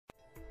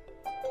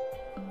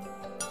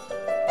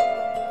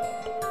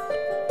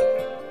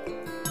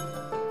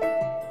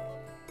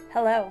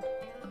Hello.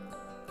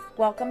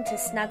 Welcome to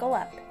Snuggle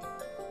Up,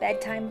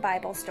 Bedtime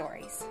Bible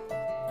Stories.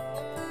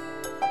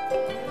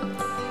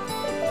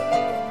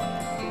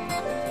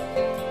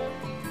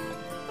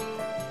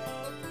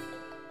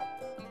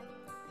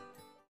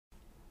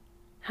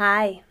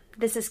 Hi,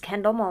 this is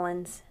Kendall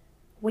Mullins.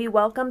 We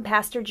welcome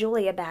Pastor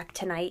Julia back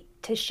tonight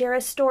to share a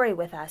story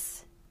with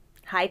us.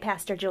 Hi,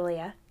 Pastor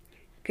Julia.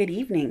 Good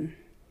evening.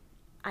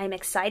 I'm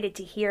excited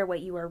to hear what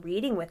you are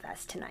reading with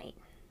us tonight.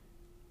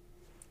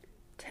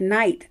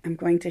 Tonight, I'm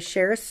going to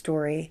share a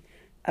story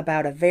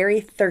about a very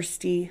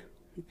thirsty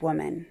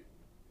woman.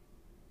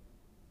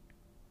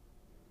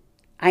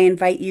 I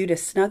invite you to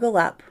snuggle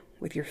up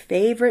with your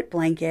favorite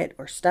blanket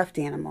or stuffed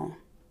animal.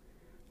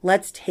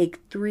 Let's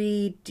take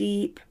 3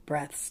 deep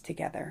breaths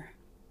together.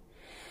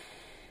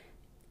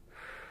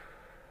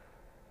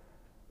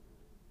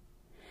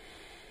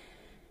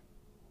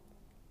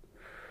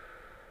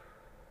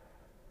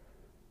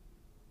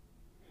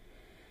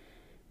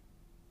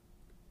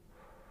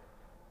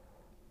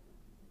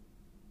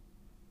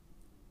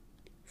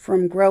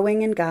 From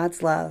Growing in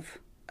God's Love,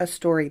 a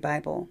Story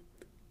Bible,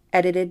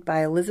 edited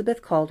by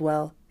Elizabeth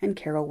Caldwell and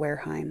Carol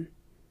Wareheim.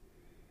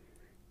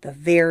 The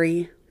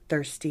Very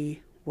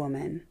Thirsty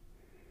Woman,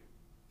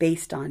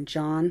 based on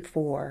John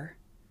 4,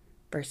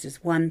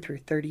 verses 1 through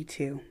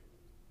 32.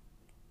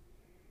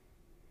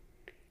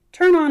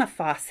 Turn on a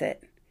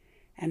faucet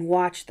and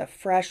watch the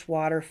fresh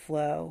water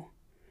flow.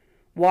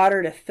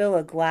 Water to fill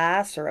a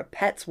glass or a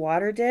pet's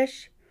water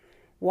dish.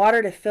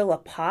 Water to fill a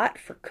pot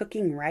for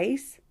cooking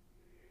rice.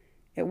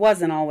 It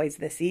wasn't always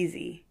this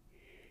easy.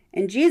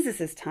 In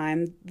Jesus'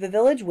 time, the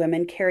village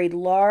women carried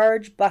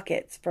large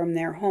buckets from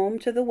their home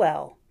to the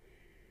well.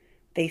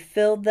 They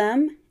filled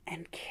them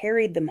and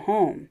carried them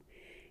home,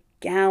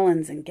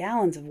 gallons and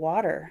gallons of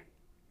water.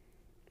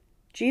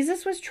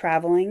 Jesus was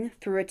traveling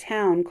through a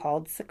town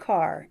called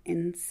Sychar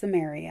in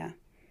Samaria.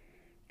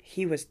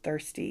 He was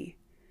thirsty,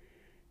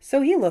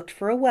 so he looked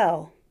for a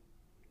well.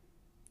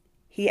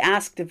 He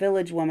asked a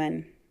village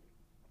woman,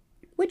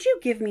 "Would you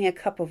give me a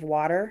cup of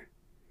water?"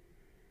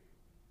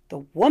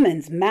 The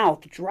woman's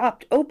mouth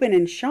dropped open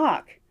in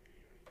shock.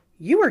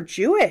 "You are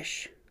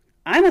Jewish.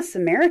 I'm a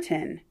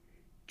Samaritan.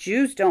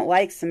 Jews don't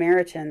like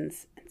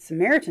Samaritans, and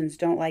Samaritans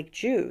don't like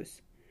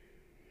Jews."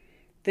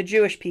 The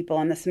Jewish people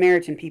and the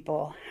Samaritan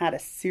people had a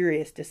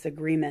serious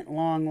disagreement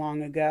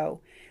long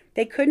ago.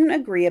 They couldn't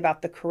agree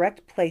about the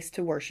correct place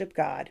to worship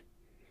God.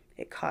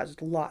 It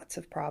caused lots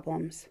of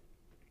problems.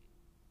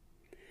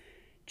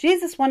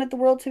 Jesus wanted the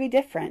world to be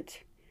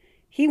different.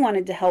 He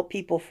wanted to help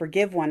people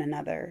forgive one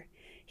another.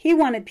 He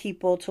wanted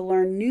people to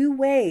learn new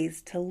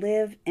ways to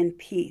live in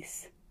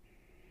peace.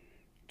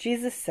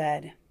 Jesus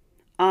said,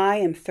 "I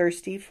am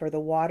thirsty for the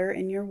water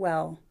in your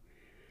well,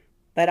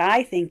 but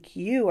I think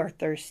you are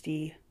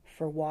thirsty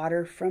for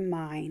water from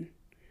mine.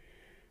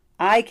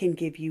 I can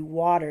give you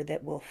water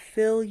that will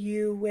fill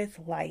you with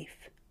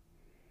life."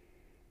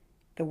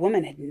 The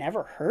woman had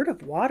never heard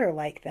of water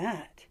like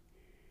that.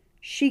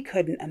 She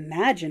couldn't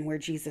imagine where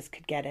Jesus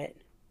could get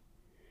it.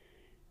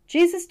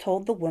 Jesus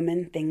told the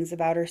woman things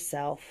about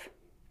herself.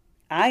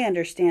 "I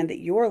understand that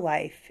your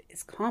life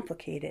is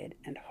complicated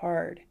and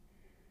hard."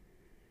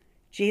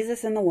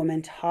 Jesus and the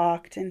woman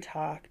talked and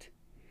talked.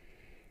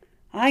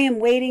 "I am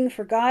waiting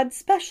for God's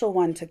special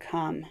one to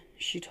come,"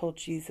 she told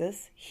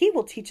Jesus. "He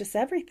will teach us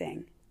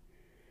everything."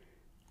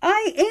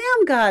 "I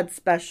am God's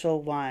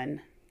special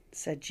one,"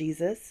 said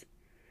Jesus.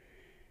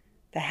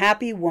 The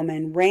happy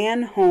woman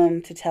ran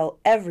home to tell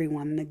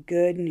everyone the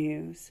good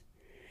news.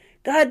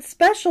 God's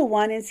special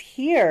one is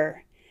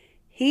here.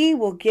 He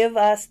will give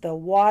us the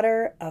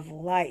water of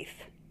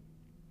life.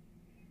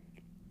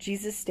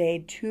 Jesus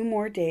stayed 2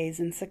 more days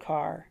in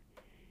Sychar.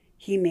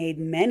 He made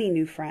many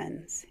new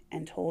friends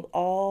and told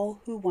all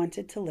who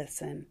wanted to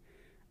listen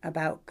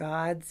about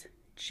God's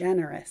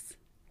generous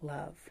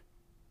love.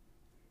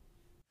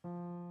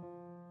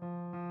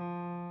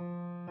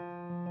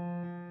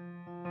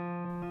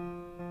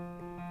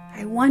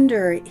 I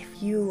wonder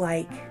if you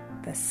like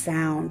the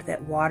sound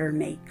that water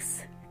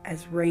makes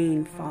as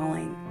rain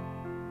falling,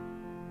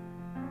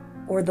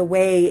 or the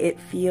way it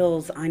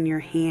feels on your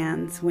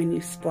hands when you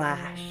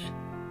splash,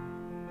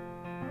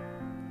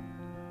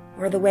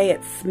 or the way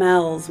it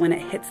smells when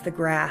it hits the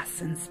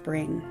grass in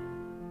spring.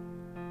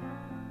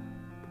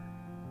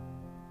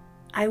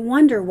 I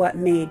wonder what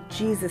made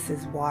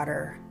Jesus'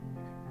 water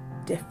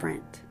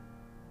different.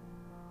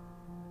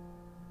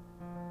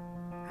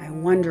 I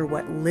wonder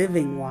what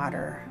living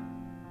water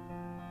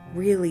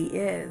really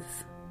is.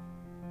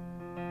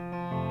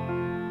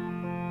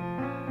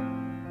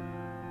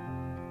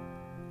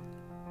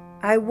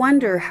 I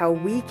wonder how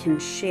we can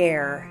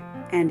share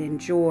and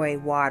enjoy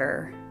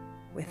water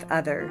with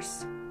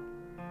others.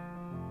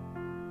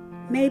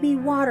 Maybe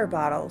water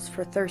bottles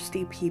for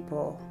thirsty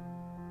people,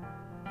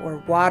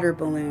 or water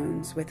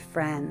balloons with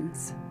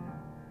friends,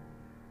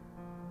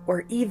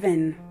 or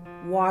even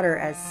water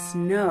as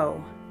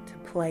snow to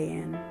play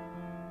in.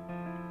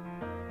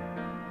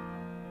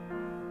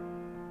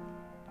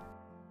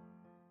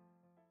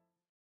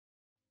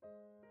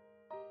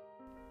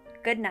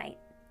 Good night.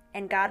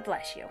 and God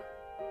bless you.